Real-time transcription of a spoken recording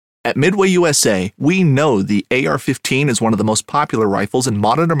At Midway USA, we know the AR-15 is one of the most popular rifles in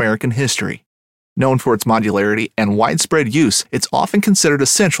modern American history. Known for its modularity and widespread use, it's often considered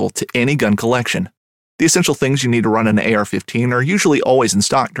essential to any gun collection. The essential things you need to run an AR-15 are usually always in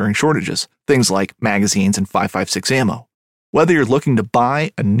stock during shortages, things like magazines and 5.56 ammo. Whether you're looking to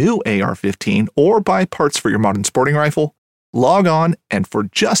buy a new AR-15 or buy parts for your modern sporting rifle, log on and for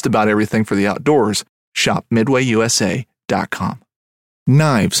just about everything for the outdoors, shop MidwayUSA.com.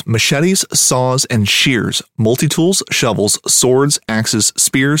 Knives, machetes, saws, and shears, multi-tools, shovels, swords, axes,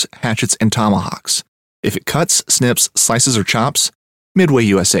 spears, hatchets, and tomahawks. If it cuts, snips, slices, or chops, Midway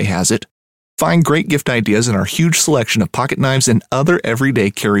USA has it. Find great gift ideas in our huge selection of pocket knives and other everyday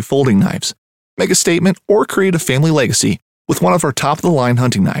carry folding knives. Make a statement or create a family legacy with one of our top-of-the-line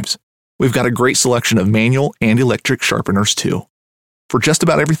hunting knives. We've got a great selection of manual and electric sharpeners, too. For just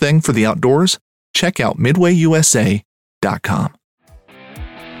about everything for the outdoors, check out MidwayUSA.com.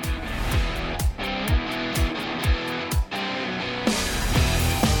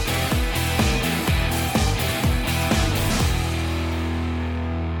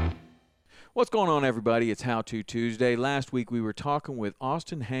 What's going on, everybody? It's How To Tuesday. Last week we were talking with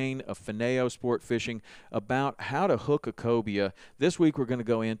Austin Hain of Fineo Sport Fishing about how to hook a cobia. This week we're going to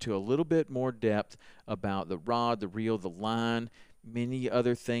go into a little bit more depth about the rod, the reel, the line, many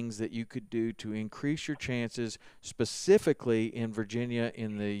other things that you could do to increase your chances, specifically in Virginia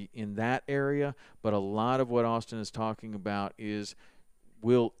in that area. But a lot of what Austin is talking about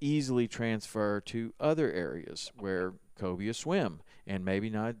will easily transfer to other areas where cobia swim. And maybe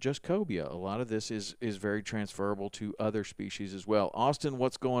not just cobia. A lot of this is very transferable to other species as well. Austin,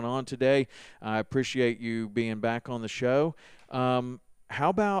 what's going on today? I appreciate you being back on the show. How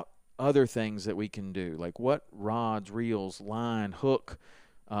about other things that we can do? Like what rods, reels, line, hook?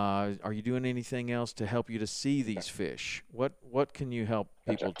 Are you doing anything else to help you to see these fish? What can you help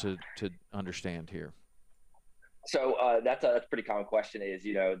people to understand here? So that's a pretty common question is,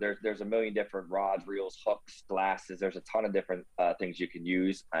 there's a million different rods, reels, hooks, glasses. There's a ton of different things you can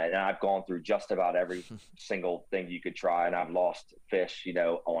use. And I've gone through just about every single thing you could try, and I've lost fish,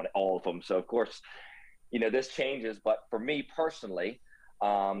 on all of them. So, of course, this changes. But for me personally,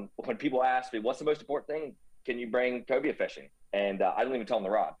 when people ask me, what's the most important thing? Can you bring cobia fishing? And I don't even tell them the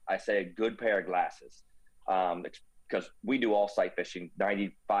rod. I say a good pair of glasses. Because we do all sight fishing.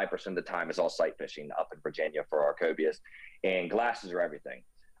 95% of the time is all sight fishing up in Virginia for our cobias, and glasses are everything.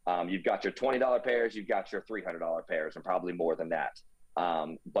 You've got your $20 pairs, you've got your $300 pairs, and probably more than that.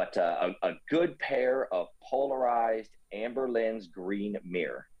 But a good pair of polarized amber lens green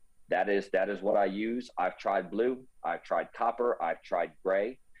mirror. That is what I use. I've tried blue, I've tried copper, I've tried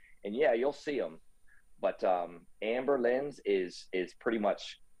gray, and yeah, you'll see them. But amber lens is pretty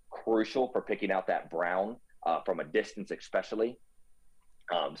much crucial for picking out that brown. From a distance especially.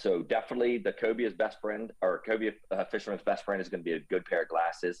 So definitely the cobia's best friend, or cobia fisherman's best friend, is going to be a good pair of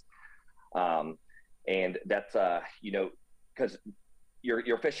glasses. And that's, because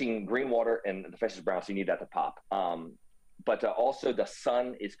you're fishing green water and the fish is brown, so you need that to pop. But also the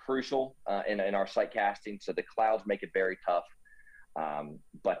sun is crucial in our sight casting, so the clouds make it very tough.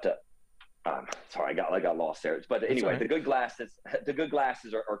 Sorry, I got lost there. But anyway, the good glasses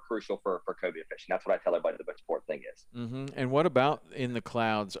are crucial for cobia fishing. That's what I tell everybody the most important thing is. Mm-hmm. And what about in the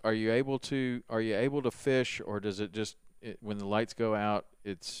clouds? Are you able to fish, or does it just when the lights go out,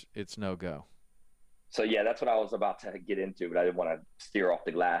 it's no go? So yeah, that's what I was about to get into, but I didn't want to steer off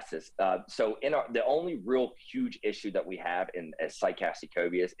the glasses. So the only real huge issue that we have as sight casting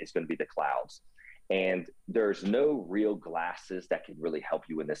cobias is going to be the clouds. And there's no real glasses that can really help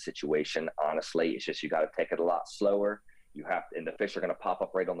you in this situation. Honestly, it's just, you got to take it a lot slower. And the fish are going to pop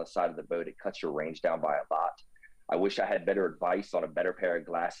up right on the side of the boat. It cuts your range down by a lot. I wish I had better advice on a better pair of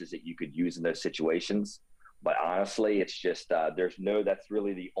glasses that you could use in those situations. But honestly, it's just, that's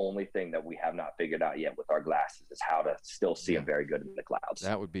really the only thing that we have not figured out yet with our glasses, is how to still see them very good in the clouds.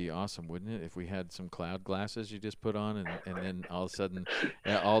 That would be awesome, wouldn't it? If we had some cloud glasses you just put on, and then all of a sudden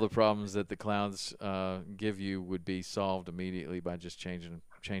all the problems that the clouds give you would be solved immediately by just changing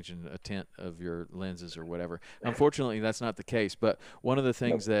a tint of your lenses or whatever. Unfortunately, that's not the case. But one of the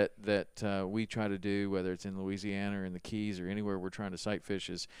things that we try to do, whether it's in Louisiana or in the Keys or anywhere we're trying to sight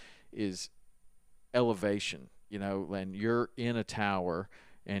fish, is elevation, and you're in a tower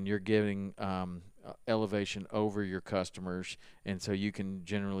and you're giving elevation over your customers, and so you can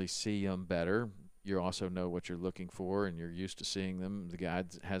generally see them better. you also know what you're looking for, and you're used to seeing them. The guide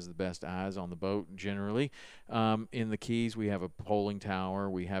has the best eyes on the boat generally. In the Keys, we have a polling tower.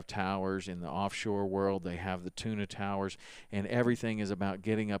 We have towers. In the offshore world, they have the tuna towers, and everything is about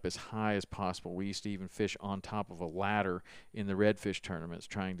getting up as high as possible. We used to even fish on top of a ladder in the redfish tournaments,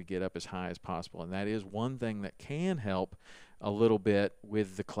 trying to get up as high as possible. And that is one thing that can help a little bit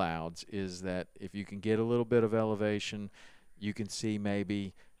with the clouds, is that if you can get a little bit of elevation, you can see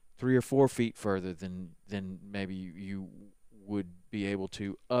maybe 3 or 4 feet further than maybe you would be able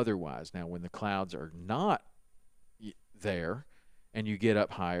to otherwise. Now, when the clouds are not there and you get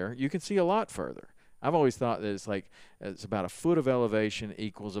up higher, you can see a lot further. I've always thought that it's about a foot of elevation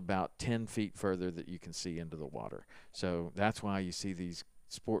equals about 10 feet further that you can see into the water. So that's why you see these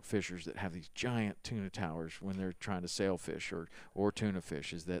sport fishers that have these giant tuna towers when they're trying to sailfish or tuna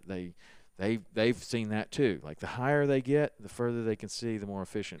fish, is that they've seen that too. Like, the higher they get, the further they can see, the more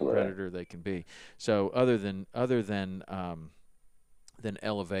efficient predator they can be. So other than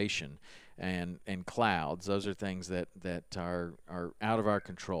elevation and clouds, those are things that are out of our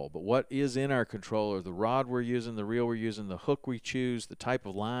control. But what is in our control are the rod we're using, the reel we're using, the hook we choose, the type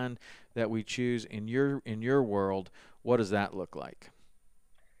of line that we choose. In your world, what does that look like?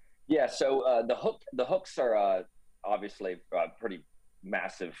 Yeah, so the hooks are obviously pretty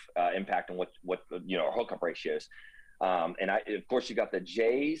massive impact on what our hookup ratios. And of course, you got the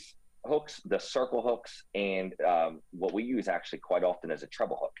J's hooks, the circle hooks, and what we use actually quite often is a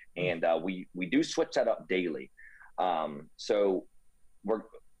treble hook. And we do switch that up daily. So we're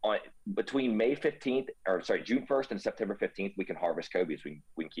on between June 1st and September 15th, we can harvest cobias. We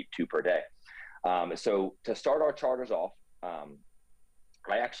can keep 2 per day. So to start our charters off,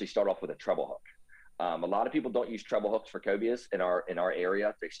 I actually start off with a treble hook. A lot of people don't use treble hooks for cobias in our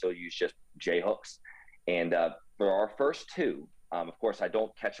area. They still use just J hooks. And for our first 2, of course, I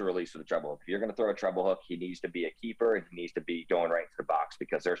don't catch a release with a treble hook. If you're going to throw a treble hook, he needs to be a keeper, and he needs to be going right to the box,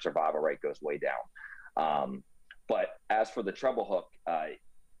 because their survival rate goes way down. But as for the treble hook,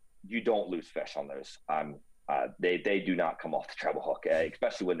 you don't lose fish on those. They do not come off the treble hook,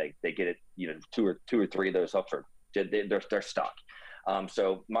 especially when they get it. 2 or 3 of those hooks they're stuck.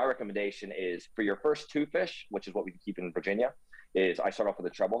 So my recommendation is, for your first 2 fish, which is what we can keep in Virginia, is I start off with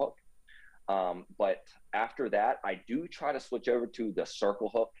a treble hook. But after that, I do try to switch over to the circle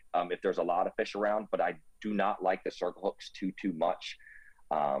hook if there's a lot of fish around, but I do not like the circle hooks too much,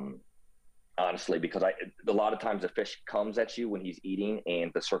 honestly, because a lot of times the fish comes at you when he's eating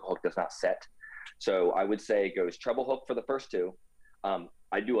and the circle hook does not set. So I would say it goes treble hook for the first 2.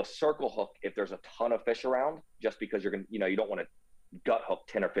 I do a circle hook if there's a ton of fish around, just because you don't want to gut hook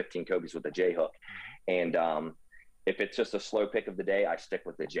 10 or 15 cobies with a J hook. And if it's just a slow pick of the day, I stick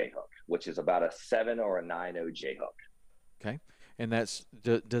with the J hook, which is about a 7 or a 9.0 J hook. Okay. And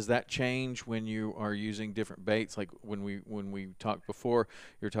does that change when you are using different baits? Like when we talked before,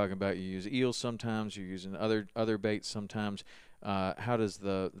 you're talking about you use eels sometimes, you're using other baits sometimes. How does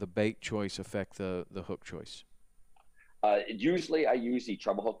the bait choice affect the hook choice? Usually I use the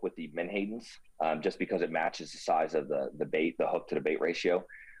treble hook with the menhadens, just because it matches the size of the bait, the hook to the bait ratio.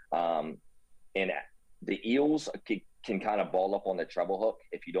 And the eels can kind of ball up on the treble hook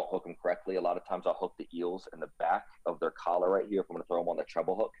if you don't hook them correctly. A lot of times I'll hook the eels in the back of their collar right here if I'm going to throw them on the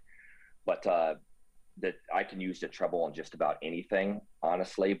treble hook. But that I can use the treble on just about anything,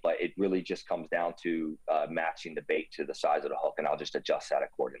 honestly. But it really just comes down to matching the bait to the size of the hook, and I'll just adjust that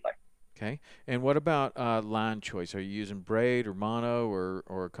accordingly. Okay. And what about line choice? Are you using braid or mono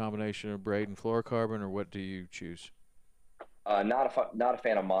or a combination of braid and fluorocarbon, or what do you choose? Not a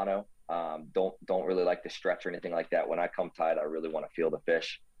fan of mono. Don't really like the stretch or anything like that. When I come tight, I really want to feel the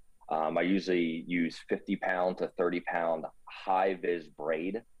fish. I usually use 50-pound to 30-pound high vis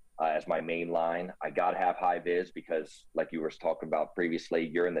braid as my main line. I got to have high vis because, like you were talking about previously,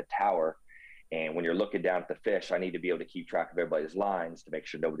 you're in the tower. And when you're looking down at the fish, I need to be able to keep track of everybody's lines to make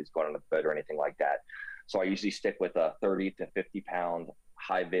sure nobody's going on the boat or anything like that. So I usually stick with a 30 to 50-pound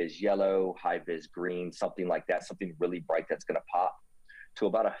high vis yellow, high vis green, something like that, something really bright that's going to pop, to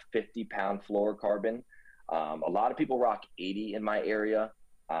about a 50-pound fluorocarbon. A lot of people rock 80 in my area.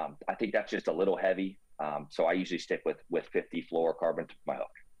 I think that's just a little heavy. So I usually stick with 50 fluorocarbon to my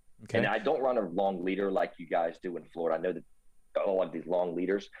hook. Okay. And I don't run a long leader like you guys do in Florida. I know that all of these long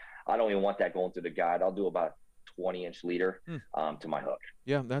leaders, I don't even want that going through the guide. I'll do about a 20-inch leader to my hook.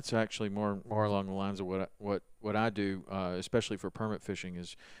 Yeah, that's actually more along the lines of what I do, especially for permit fishing,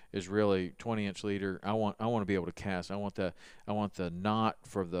 is really 20-inch leader. I want to be able to cast. I want the knot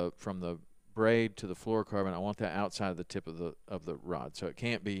from the braid to the fluorocarbon. I want that outside of the tip of the rod, so it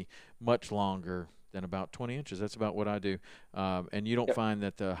can't be much longer than about 20 inches. That's about what I do. And you don't find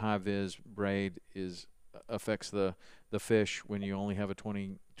that the high vis braid affects the fish when you only have a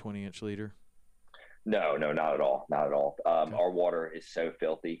 20 inch leader? No, not at all. Not at all. Okay. Our water is so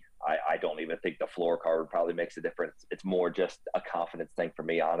filthy. I don't even think the fluorocarbon probably makes a difference. It's more just a confidence thing for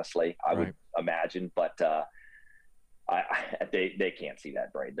me, honestly. I would imagine, but they can't see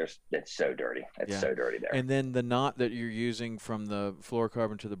that braid. It's so dirty. It's so dirty there. And then the knot that you're using from the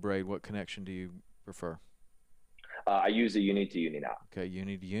fluorocarbon to the braid, what connection do you prefer? I use a uni to uni knot. Okay,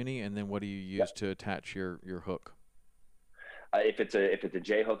 uni to uni, and then what do you use to attach your hook? If it's a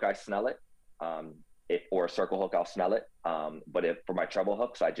J hook, I snell it. Or a circle hook, I'll snell it. But for my treble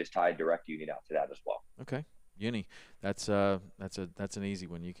hooks, I just tie direct uni knot to that as well. Okay, uni. That's an easy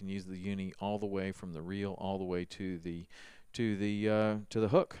one. You can use the uni all the way from the reel all the way to the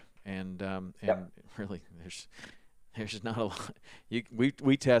hook, and really there's not a lot.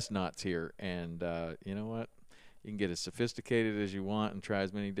 We test knots here, and you know what? You can get as sophisticated as you want and try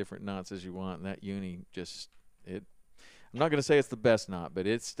as many different knots as you want, and that uni I'm not going to say it's the best knot, but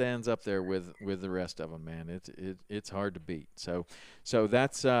it stands up there with the rest of them, man. It's hard to beat. So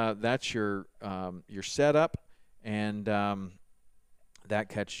that's your setup, and that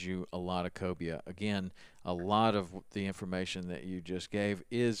catches you a lot of cobia. Again, a lot of the information that you just gave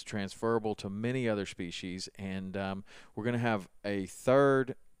is transferable to many other species, and we're going to have a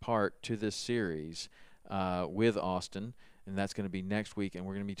third part to this series with Austin. And that's going to be next week, and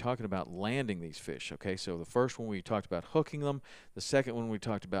we're going to be talking about landing these fish, okay? So the first one we talked about hooking them. The second one we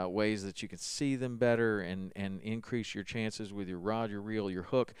talked about ways that you can see them better and increase your chances with your rod, your reel, your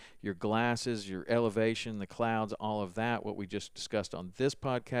hook, your glasses, your elevation, the clouds, all of that, what we just discussed on this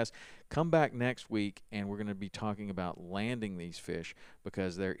podcast. Come back next week, and we're going to be talking about landing these fish,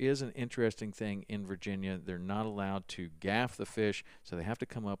 because there is an interesting thing in Virginia. They're not allowed to gaff the fish, so they have to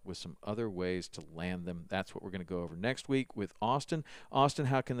come up with some other ways to land them. That's what we're going to go over next week with Austin. Austin,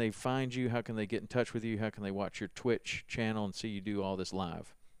 how can they find you? How can they get in touch with you? How can they watch your Twitch channel and see you do all this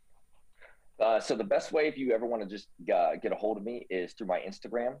live? So the best way, if you ever want to just get a hold of me, is through my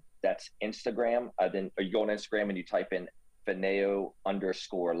Instagram. That's Instagram. Then you go on Instagram and you type in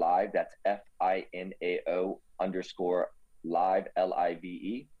Finao_live. That's FINAO_live,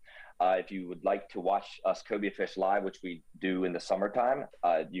 LIVE. If you would like to watch us cobia fish live, which we do in the summertime,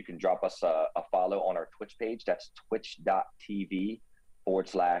 you can drop us a follow on our Twitch page. That's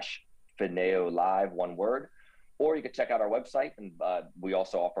twitch.tv/Finao live, one word. Or you can check out our website, and we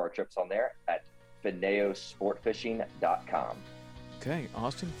also offer our trips on there at FinaoSportFishing.com. Okay,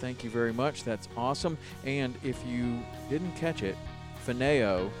 Austin, thank you very much. That's awesome. And if you didn't catch it,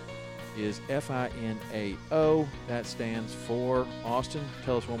 Finao is FINAO. That stands for, Austin,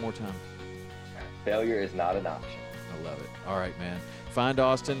 tell us one more time. Failure is not an option. I love it. All right, man. Find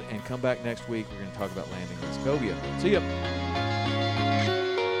Austin and come back next week. We're going to talk about landing this cobia. See ya.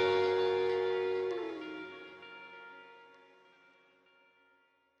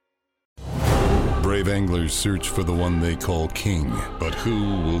 Brave anglers search for the one they call king, but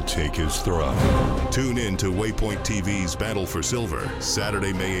who will take his throne? Tune in to Waypoint TV's Battle for Silver,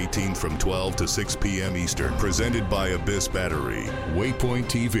 Saturday, May 18th from 12 to 6 p.m. Eastern, presented by Abyss Battery. Waypoint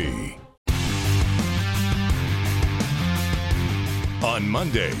TV. On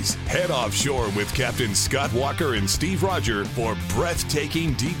Mondays, head offshore with Captain Scott Walker and Steve Roger for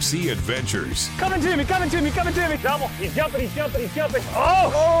breathtaking deep-sea adventures. Coming to me. Double. He's jumping.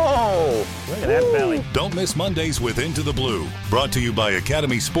 Oh! Look at that belly. Don't miss Mondays with Into the Blue, brought to you by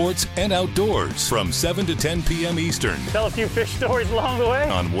Academy Sports and Outdoors from 7 to 10 p.m. Eastern. Tell a few fish stories along the way.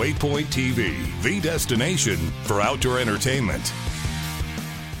 On Waypoint TV, the destination for outdoor entertainment.